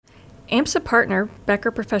AMSA partner,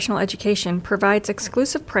 Becker Professional Education, provides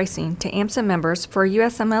exclusive pricing to AMSA members for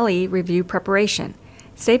USMLE review preparation.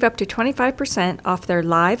 Save up to 25% off their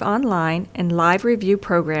live online and live review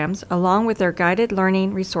programs, along with their guided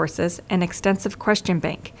learning resources and extensive question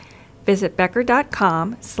bank. Visit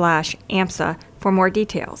becker.com/AMSA for more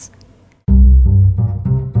details.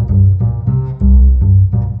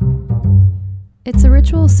 It's a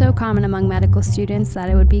ritual so common among medical students that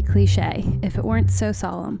it would be cliche if it weren't so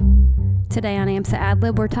solemn. Today on AMSA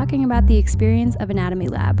AdLib, we're talking about the experience of anatomy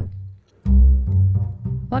lab.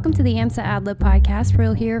 Welcome to the AMSA AdLib podcast, where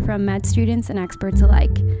you'll hear from med students and experts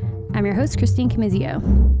alike. I'm your host, Christine Camizio.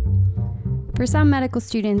 For some medical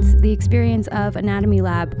students, the experience of anatomy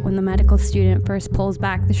lab, when the medical student first pulls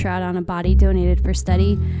back the shroud on a body donated for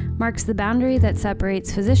study, marks the boundary that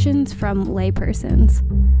separates physicians from laypersons.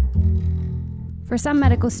 For some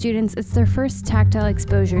medical students, it's their first tactile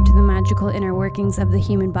exposure to the magical inner workings of the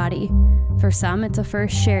human body. For some, it's a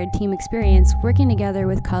first shared team experience working together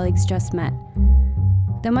with colleagues just met.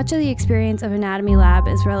 Though much of the experience of anatomy lab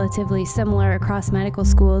is relatively similar across medical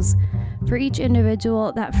schools, for each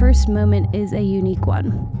individual, that first moment is a unique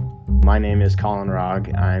one. My name is Colin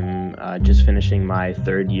Rogg. I'm just finishing my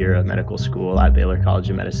third year of medical school at Baylor College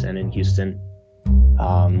of Medicine in Houston,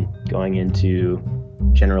 going into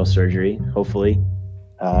general surgery, hopefully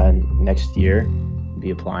next year, be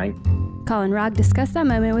applying. Colin Rogg discussed that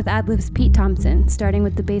moment with AdLib's Pete Thompson, starting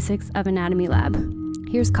with the basics of anatomy lab.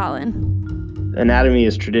 Here's Colin. Anatomy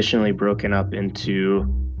is traditionally broken up into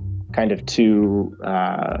kind of two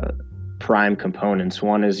prime components.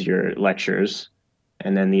 One is your lectures,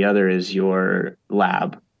 and then the other is your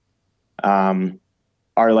lab. Our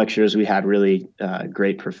lectures, we had really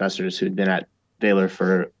great professors who'd been at Baylor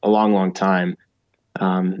for a long, long time,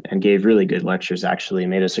 and gave really good lectures, actually,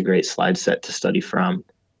 made us a great slide set to study from.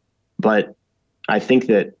 But I think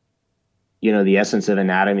that, the essence of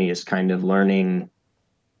anatomy is kind of learning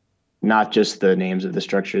not just the names of the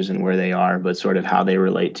structures and where they are, but sort of how they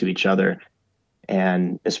relate to each other.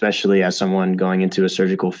 And especially as someone going into a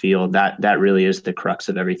surgical field, that really is the crux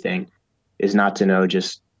of everything, is not to know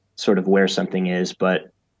just sort of where something is, but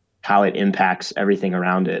how it impacts everything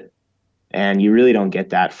around it. And you really don't get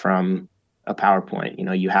that from a PowerPoint.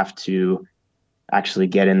 You have to actually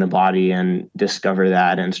get in the body and discover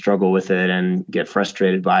that and struggle with it and get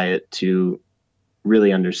frustrated by it to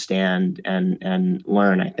really understand and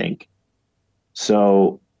learn, I think.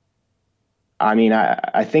 So,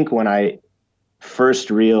 I think when I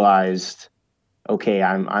first realized, okay,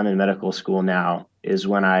 I'm in medical school now, is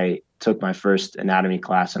when I took my first anatomy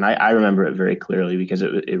class. And I remember it very clearly because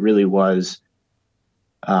it really was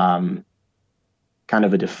kind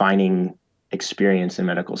of a defining experience in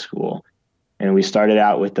medical school. And we started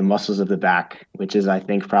out with the muscles of the back, which is, I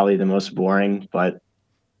think, probably the most boring, but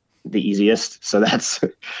the easiest. So that's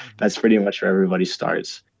pretty much where everybody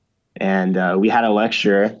starts. And we had a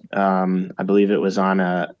lecture, I believe it was on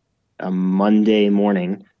a Monday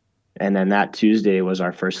morning. And then that Tuesday was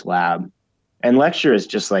our first lab. And lecture is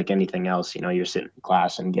just like anything else. You're sitting in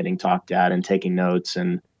class and getting talked at and taking notes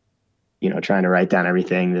and, trying to write down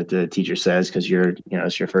everything that the teacher says, because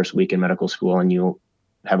it's your first week in medical school and you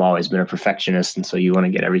have always been a perfectionist. And so you want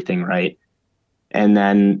to get everything right. And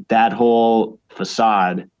then that whole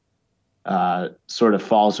facade sort of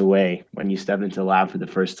falls away when you step into the lab for the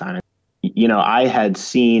first time. I had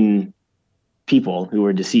seen people who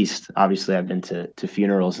were deceased. Obviously, I've been to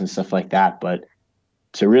funerals and stuff like that, but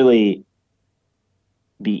to really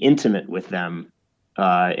be intimate with them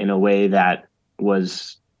in a way that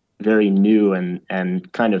was very new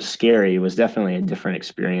and kind of scary was definitely a different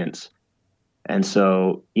experience. And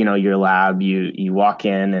so, your lab, you walk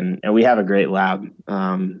in and we have a great lab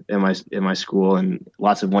in my school and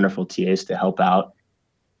lots of wonderful TAs to help out.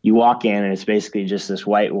 You walk in and it's basically just this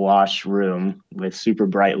whitewash room with super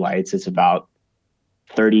bright lights. It's about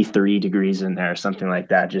 33 degrees in there, something like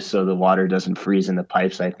that, just so the water doesn't freeze in the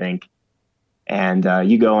pipes, I think. And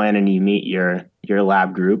you go in and you meet your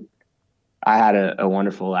lab group. I had a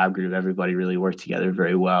wonderful lab group. Everybody really worked together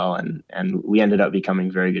very well. And we ended up becoming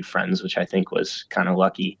very good friends, which I think was kind of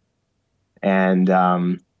lucky. And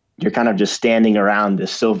you're kind of just standing around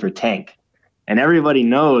this silver tank. And everybody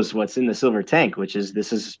knows what's in the silver tank, which is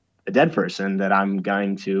this is a dead person that I'm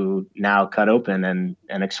going to now cut open and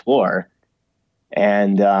explore.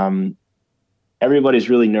 And everybody's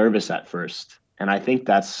really nervous at first. And I think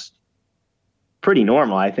that's pretty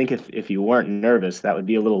normal. I think if you weren't nervous, that would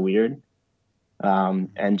be a little weird.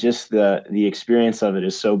 And just the experience of it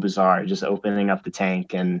is so bizarre, just opening up the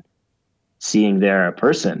tank and seeing there a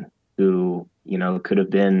person who, could have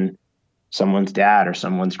been someone's dad or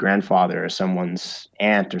someone's grandfather or someone's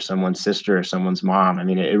aunt or someone's sister or someone's mom. I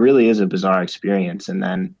mean, it really is a bizarre experience. And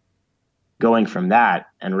then going from that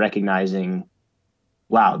and recognizing,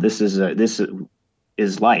 wow, this is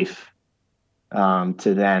life, to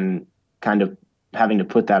then kind of having to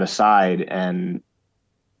put that aside and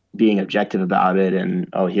being objective about it. And,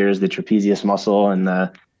 oh, here's the trapezius muscle and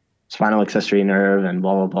the spinal accessory nerve and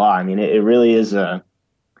blah, blah, blah. I mean, it really is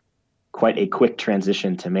quite a quick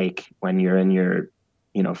transition to make when you're in your,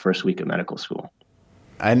 first week of medical school.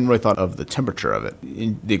 I hadn't really thought of the temperature of it.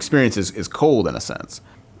 The experience is cold in a sense.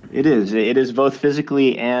 It is. It is both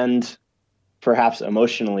physically and perhaps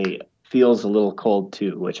emotionally feels a little cold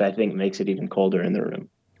too, which I think makes it even colder in the room.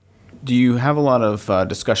 Do you have a lot of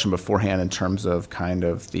discussion beforehand in terms of kind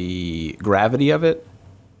of the gravity of it?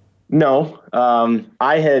 No.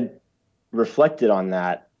 I had reflected on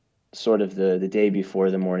that sort of the day before,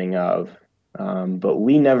 the morning of, but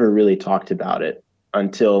we never really talked about it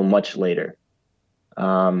until much later.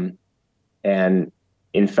 And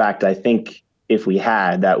in fact, I think if we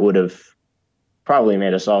had, that would have probably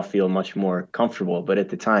made us all feel much more comfortable. But at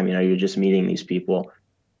the time, you're just meeting these people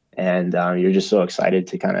and you're just so excited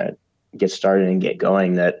to kind of get started and get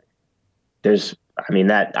going that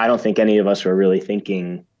I don't think any of us were really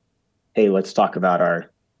thinking, hey, let's talk about our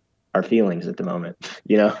feelings at the moment,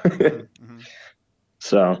 Mm-hmm.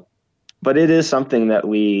 So, but it is something that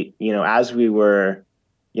we, as we were,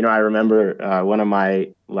 I remember one of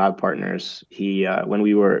my lab partners, he, when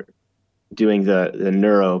we were doing the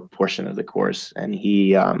neuro portion of the course, and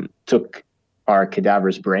he took our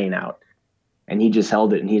cadaver's brain out and he just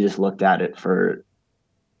held it and he just looked at it for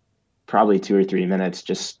probably 2 or 3 minutes,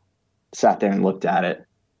 just sat there and looked at it.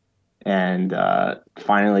 And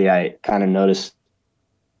finally I kind of noticed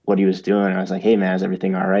what he was doing. I was like, hey man, is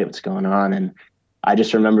everything all right? What's going on? And I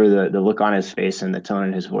just remember the look on his face and the tone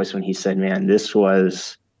in his voice when he said, man, this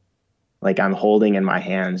was like, I'm holding in my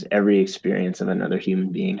hands every experience of another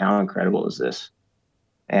human being. How incredible is this?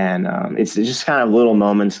 And it's just kind of little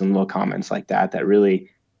moments and little comments like that really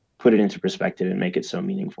put it into perspective and make it so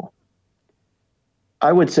meaningful.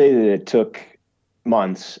 I would say that it took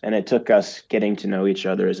months, and it took us getting to know each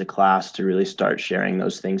other as a class to really start sharing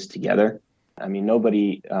those things together. I mean,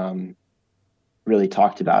 nobody really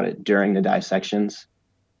talked about it during the dissections,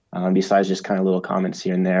 besides just kind of little comments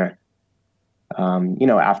here and there.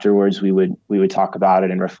 Afterwards we would talk about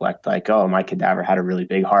it and reflect like, oh, my cadaver had a really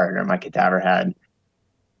big heart, or my cadaver had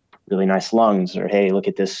really nice lungs, or hey, look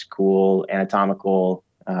at this cool anatomical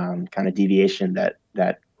kind of deviation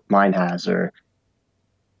that mine has, or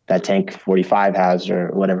that tank 45 has, or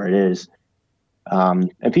whatever it is.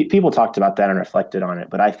 And people talked about that and reflected on it.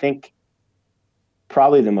 But I think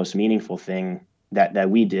probably the most meaningful thing that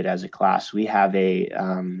we did as a class, we have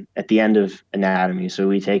at the end of anatomy, so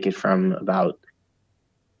we take it from about,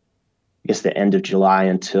 I guess, the end of July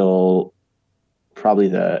until probably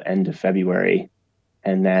the end of February.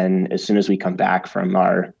 And then as soon as we come back from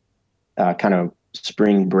our kind of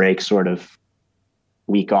spring break sort of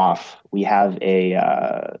week off, we have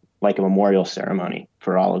like a memorial ceremony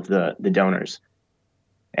for all of the donors.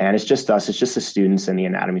 And it's just us, it's just the students and the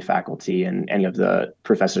anatomy faculty and any of the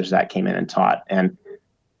professors that came in and taught. And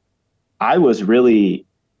I was really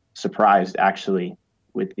surprised, actually,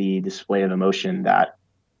 with the display of emotion that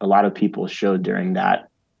a lot of people showed during that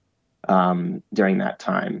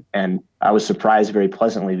time. And I was surprised very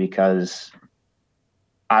pleasantly, because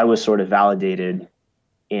I was sort of validated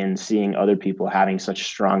in seeing other people having such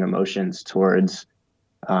strong emotions towards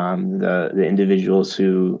the individuals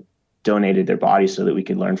who donated their bodies so that we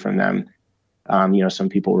could learn from them. Some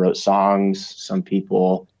people wrote songs, some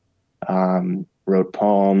people wrote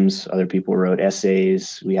poems, other people wrote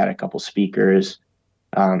essays. We had a couple speakers,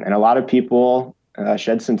 and a lot of people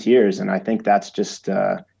shed some tears. And I think that's just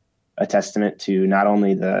a testament to not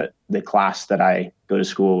only the class that I go to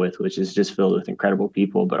school with, which is just filled with incredible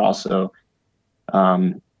people, but also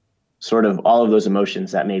sort of all of those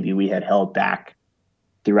emotions that maybe we had held back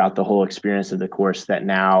throughout the whole experience of the course, that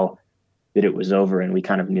now that it was over and we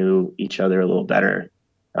kind of knew each other a little better,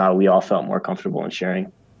 we all felt more comfortable in sharing.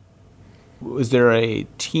 Was there a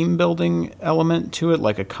team building element to it,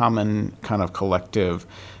 like a common kind of collective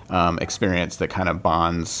experience that kind of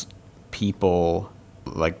bonds people?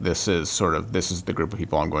 Like, this is the group of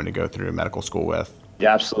people I'm going to go through medical school with?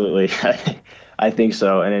 Yeah, absolutely. I think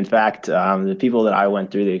so. And in fact, the people that I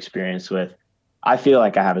went through the experience with, I feel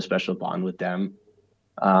like I have a special bond with them.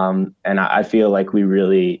 And I feel like we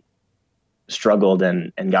really struggled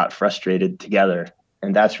and got frustrated together.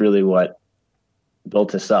 And that's really what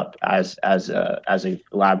built us up as a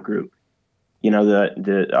lab group.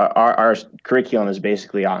 our curriculum is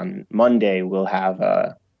basically on Monday we'll have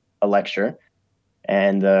a lecture,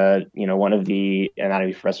 and one of the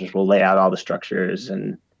anatomy professors will lay out all the structures,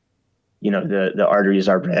 and the arteries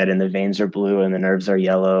are red and the veins are blue and the nerves are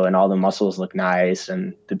yellow and all the muscles look nice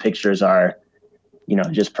and the pictures are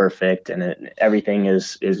just perfect, and everything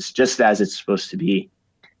is just as it's supposed to be.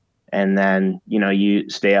 And then you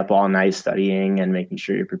stay up all night studying and making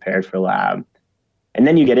sure you're prepared for lab. And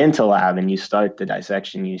then you get into lab and you start the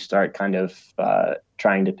dissection. You start kind of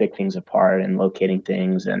trying to pick things apart and locating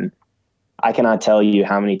things. And I cannot tell you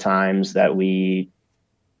how many times that we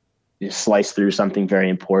sliced through something very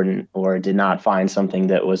important, or did not find something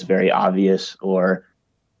that was very obvious, or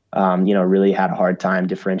really had a hard time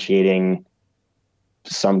differentiating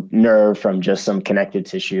some nerve from just some connective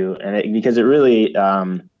tissue. And because it really,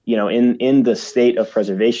 in the state of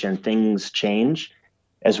preservation, things change,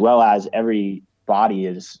 as well as every body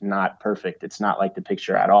is not perfect. It's not like the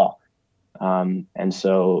picture at all. And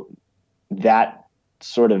so that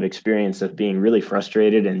sort of experience of being really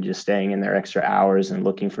frustrated and just staying in there extra hours and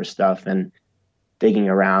looking for stuff and digging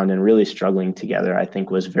around and really struggling together, I think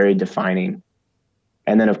was very defining.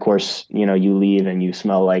 And then of course, you leave and you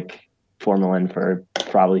smell like formalin for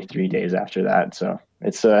probably 3 days after that. So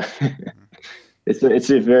it's a, it's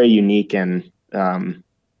a very unique and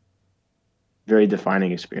very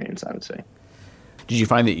defining experience, I would say. Did you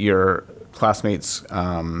find that your classmates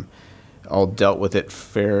all dealt with it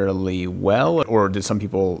fairly well, or did some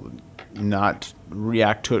people not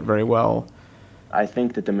react to it very well? I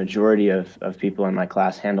think that the majority of people in my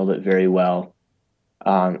class handled it very well.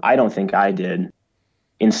 I don't think I did.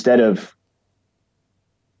 Instead of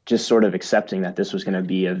just sort of accepting that this was going to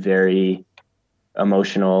be a very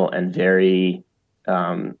emotional and very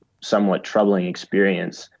somewhat troubling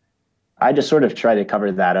experience, I just sort of try to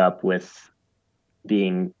cover that up with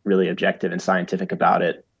being really objective and scientific about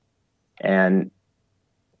it. And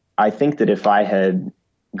I think that if I had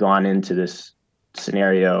gone into this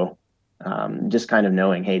scenario just kind of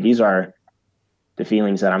knowing, hey, these are the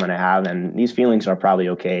feelings that I'm going to have, and these feelings are probably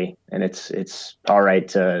okay, and it's all right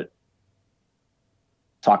to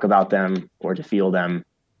talk about them or to feel them,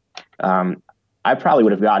 I probably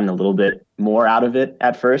would have gotten a little bit more out of it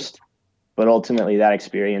at first. But ultimately, that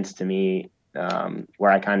experience to me,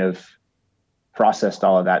 where I kind of processed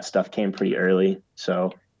all of that stuff, came pretty early.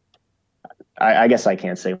 So I guess I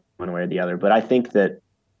can't say one way or the other, but I think that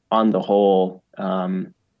on the whole,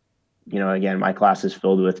 again, my class is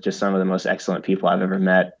filled with just some of the most excellent people I've ever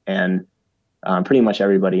met. And pretty much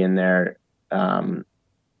everybody in there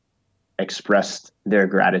expressed their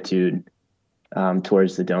gratitude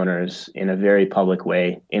towards the donors in a very public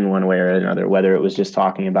way, in one way or another, whether it was just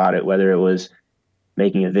talking about it, whether it was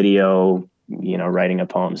making a video, writing a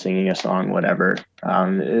poem, singing a song, whatever.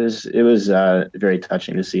 It was very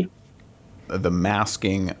touching to see. The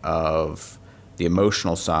masking of the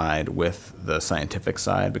emotional side with the scientific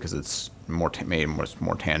side, because it's made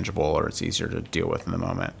more tangible, or it's easier to deal with in the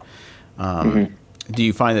moment. Do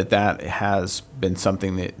you find that has been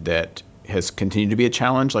something that has continued to be a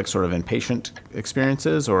challenge, like sort of in patient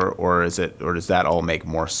experiences, or does that all make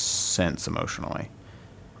more sense emotionally?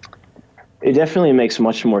 It definitely makes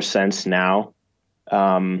much more sense now.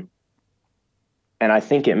 And I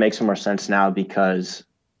think it makes more sense now because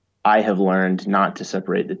I have learned not to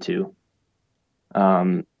separate the two.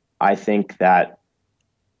 I think that,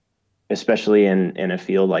 especially in a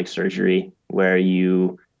field like surgery, where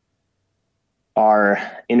you are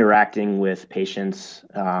interacting with patients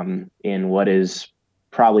in what is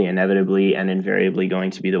probably inevitably and invariably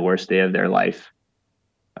going to be the worst day of their life,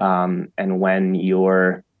 and when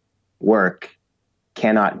your work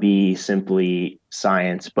cannot be simply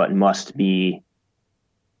science but must be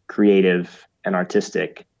creative and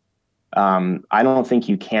artistic, I don't think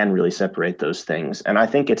you can really separate those things. And I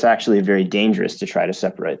think it's actually very dangerous to try to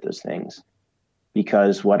separate those things,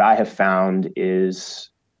 because what I have found is,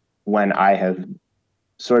 when I have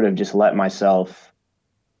sort of just let myself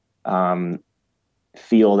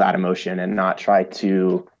feel that emotion and not try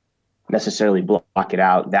to necessarily block it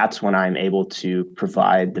out, that's when I'm able to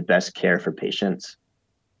provide the best care for patients.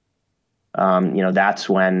 That's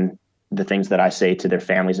when the things that I say to their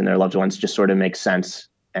families and their loved ones just sort of make sense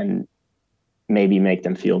and maybe make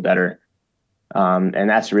them feel better. And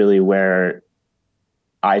that's really where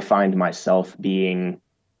I find myself being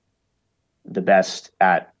the best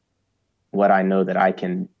at what I know that I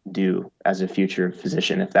can do as a future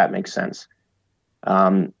physician, if that makes sense.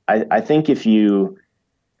 I think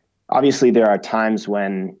obviously there are times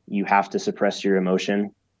when you have to suppress your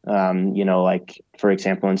emotion, Like, for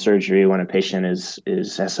example, in surgery, when a patient has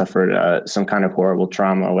suffered some kind of horrible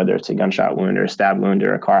trauma, whether it's a gunshot wound or a stab wound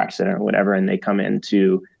or a car accident or whatever, and they come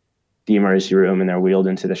into the emergency room and they're wheeled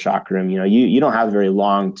into the shock room, you don't have very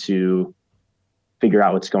long to figure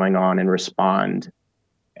out what's going on and respond.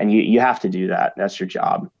 And you have to do that. That's your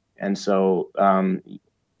job. And so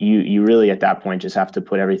you really at that point just have to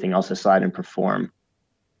put everything else aside and perform.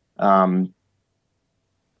 But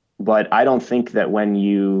I don't think that when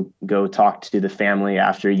you go talk to the family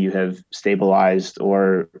after you have stabilized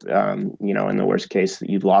or, in the worst case, that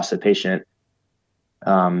you've lost a patient,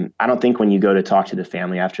 I don't think when you go to talk to the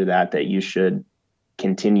family after that you should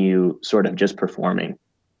continue sort of just performing.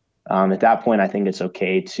 At that point, I think it's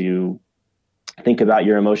okay to think about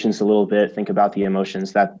your emotions a little bit, think about the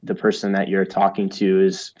emotions that the person that you're talking to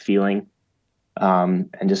is feeling, and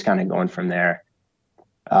just kind of going from there.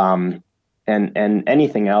 And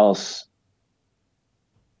anything else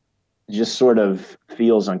just sort of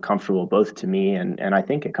feels uncomfortable, both to me and I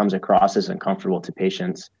think it comes across as uncomfortable to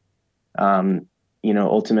patients.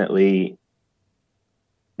 Ultimately,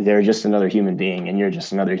 they're just another human being and you're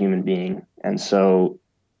just another human being. And so,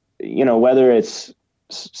 whether it's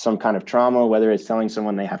some kind of trauma, whether it's telling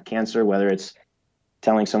someone they have cancer, whether it's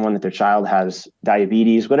telling someone that their child has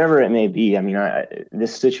diabetes, whatever it may be,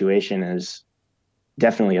 this situation is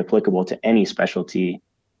definitely applicable to any specialty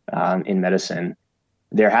in medicine.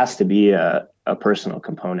 There has to be a personal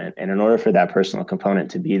component. And in order for that personal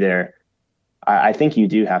component to be there, I think you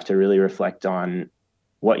do have to really reflect on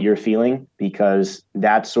what you're feeling, because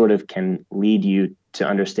that sort of can lead you to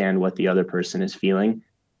understand what the other person is feeling,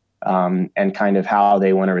 and kind of how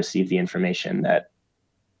they want to receive the information that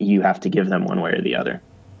you have to give them one way or the other.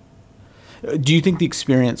 Do you think the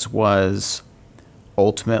experience was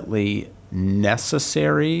ultimately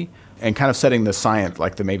necessary, and kind of setting the science,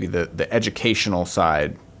 like the educational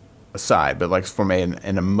side aside, but like from an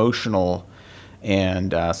emotional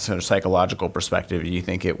and sort of psychological perspective, do you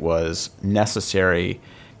think it was necessary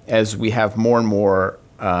as we have more and more,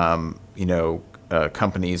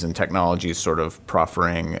 companies and technologies sort of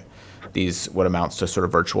proffering these, what amounts to sort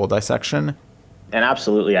of virtual dissection? And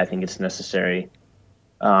absolutely, I think it's necessary,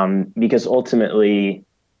 because ultimately,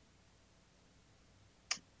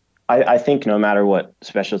 I think no matter what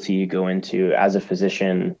specialty you go into as a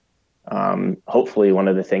physician, hopefully one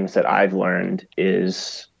of the things that I've learned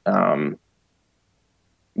is,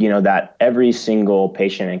 that every single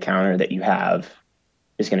patient encounter that you have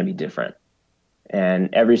is going to be different.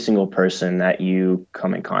 And every single person that you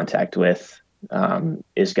come in contact with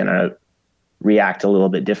is going to react a little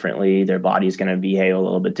bit differently. Their body's going to behave a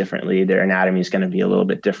little bit differently. Their anatomy is going to be a little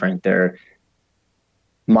bit different. Their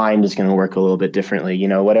mind is going to work a little bit differently,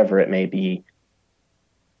 whatever it may be.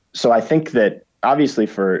 So I think that obviously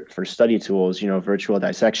for study tools, virtual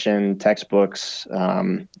dissection, textbooks,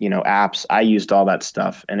 apps, I used all that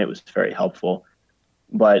stuff and it was very helpful.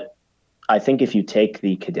 But I think if you take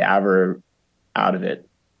the cadaver out of it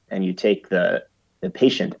and you take the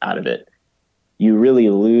patient out of it, you really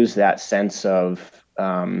lose that sense of,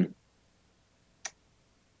 or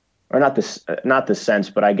not the sense,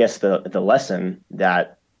 but I guess the lesson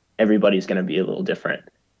that everybody's going to be a little different.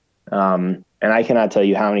 And I cannot tell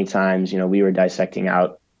you how many times, we were dissecting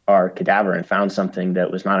out our cadaver and found something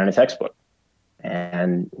that was not in a textbook.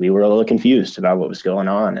 And we were a little confused about what was going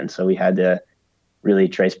on. And so we had to really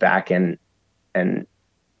trace back and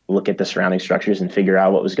look at the surrounding structures and figure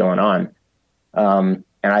out what was going on.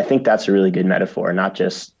 And I think that's a really good metaphor, not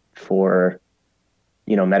just for,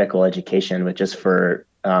 medical education, but just for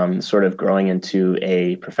sort of growing into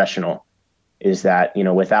a professional, is that,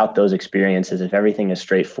 without those experiences, if everything is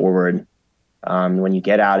straightforward, when you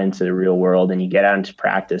get out into the real world and you get out into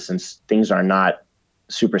practice and things are not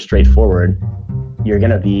super straightforward, you're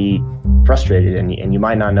going to be frustrated and you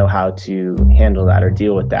might not know how to handle that or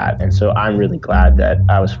deal with that. And so I'm really glad that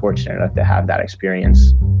I was fortunate enough to have that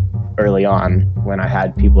experience early on when I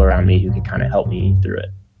had people around me who could kind of help me through it.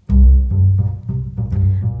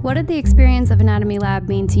 What did the experience of Anatomy Lab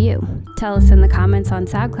mean to you? Tell us in the comments on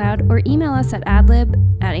SoundCloud or email us at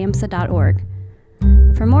adlib@amsa.org.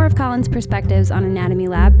 For more of Colin's perspectives on Anatomy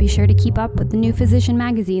Lab, be sure to keep up with the new Physician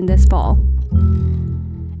magazine this fall.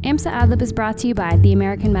 AMSA AdLib is brought to you by the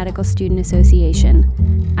American Medical Student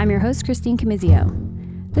Association. I'm your host, Christine Camizio.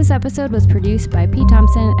 This episode was produced by Pete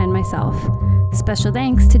Thompson and myself. Special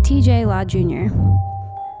thanks to TJ Law Jr.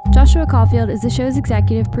 Joshua Caulfield is the show's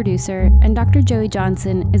executive producer, and Dr. Joey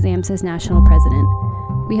Johnson is AMSA's national president.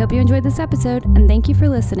 We hope you enjoyed this episode, and thank you for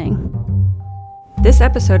listening. This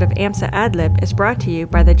episode of AMSA AdLib is brought to you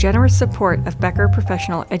by the generous support of Becker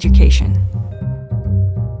Professional Education.